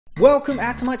Welcome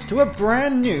Atomites to a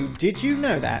brand new Did You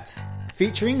Know That?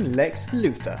 Featuring Lex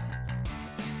Luthor.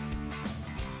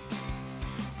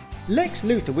 Lex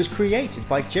Luthor was created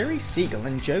by Jerry Siegel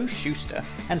and Joe Shuster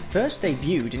and first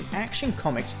debuted in Action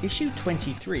Comics issue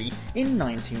 23 in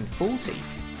 1940.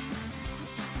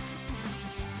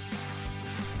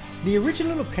 The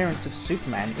original appearance of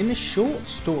Superman in the short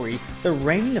story The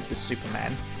Reign of the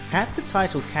Superman had the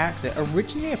title character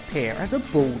originally appear as a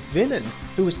bald villain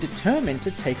who was determined to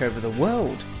take over the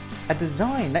world, a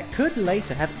design that could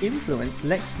later have influenced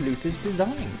Lex Luthor's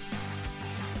design.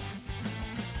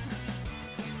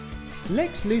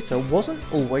 Lex Luthor wasn't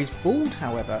always bald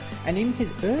however, and in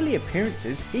his early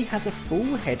appearances he has a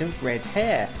full head of red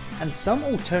hair, and some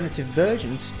alternative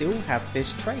versions still have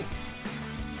this trait.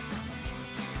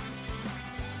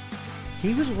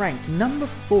 He was ranked number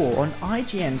 4 on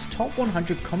IGN's Top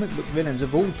 100 Comic Book Villains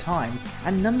of All Time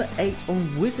and number 8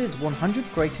 on Wizard's 100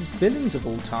 Greatest Villains of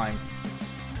All Time.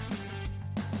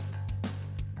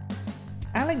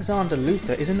 Alexander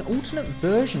Luthor is an alternate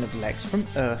version of Lex from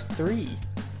Earth 3.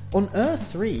 On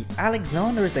Earth 3,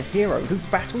 Alexander is a hero who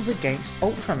battles against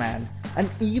Ultraman, an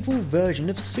evil version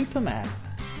of Superman.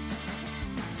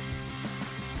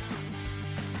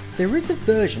 There is a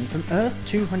version from Earth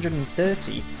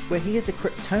 230 where he is a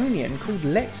Kryptonian called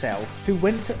Lex-El who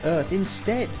went to Earth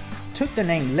instead, took the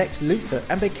name Lex Luthor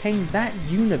and became that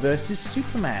universe's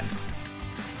Superman.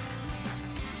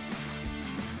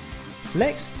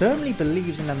 Lex firmly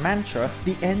believes in the mantra,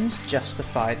 the ends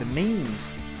justify the means,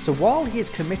 so while he is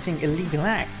committing illegal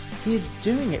acts, he is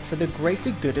doing it for the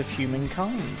greater good of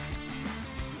humankind.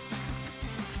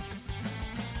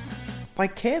 By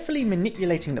carefully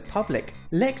manipulating the public,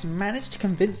 Lex managed to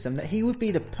convince them that he would be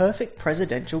the perfect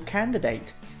presidential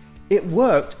candidate. It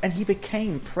worked and he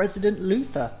became President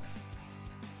Luthor.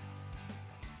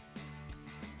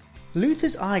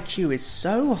 Luthor's IQ is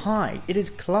so high it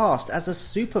is classed as a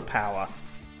superpower.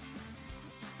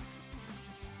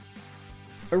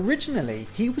 Originally,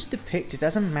 he was depicted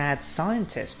as a mad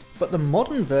scientist, but the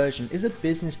modern version is a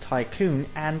business tycoon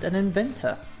and an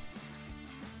inventor.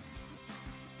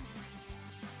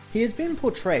 He has been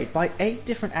portrayed by 8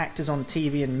 different actors on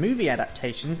TV and movie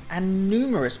adaptations and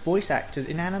numerous voice actors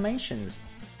in animations.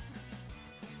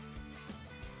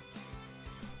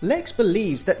 Lex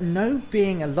believes that no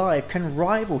being alive can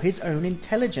rival his own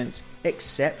intelligence,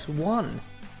 except one: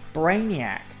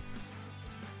 Brainiac.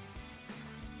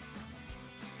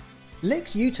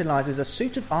 Lex utilizes a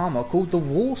suit of armor called the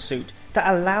War Suit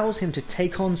that allows him to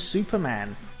take on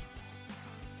Superman.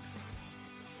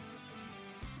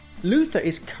 Luthor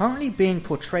is currently being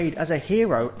portrayed as a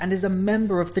hero and is a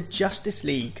member of the Justice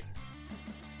League.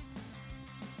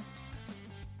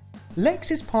 Lex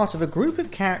is part of a group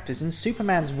of characters in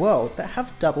Superman's world that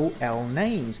have double L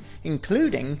names,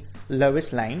 including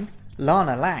Lois Lane,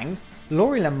 Lana Lang,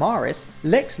 Lori Lamaris,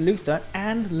 Lex Luthor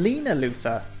and Lena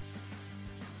Luthor.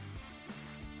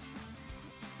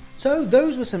 So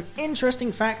those were some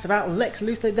interesting facts about Lex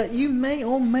Luthor that you may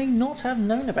or may not have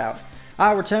known about.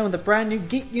 I'll return with a brand new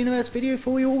Geek Universe video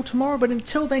for you all tomorrow, but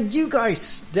until then you guys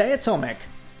stay atomic,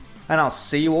 and I'll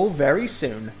see you all very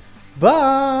soon.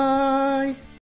 Bye!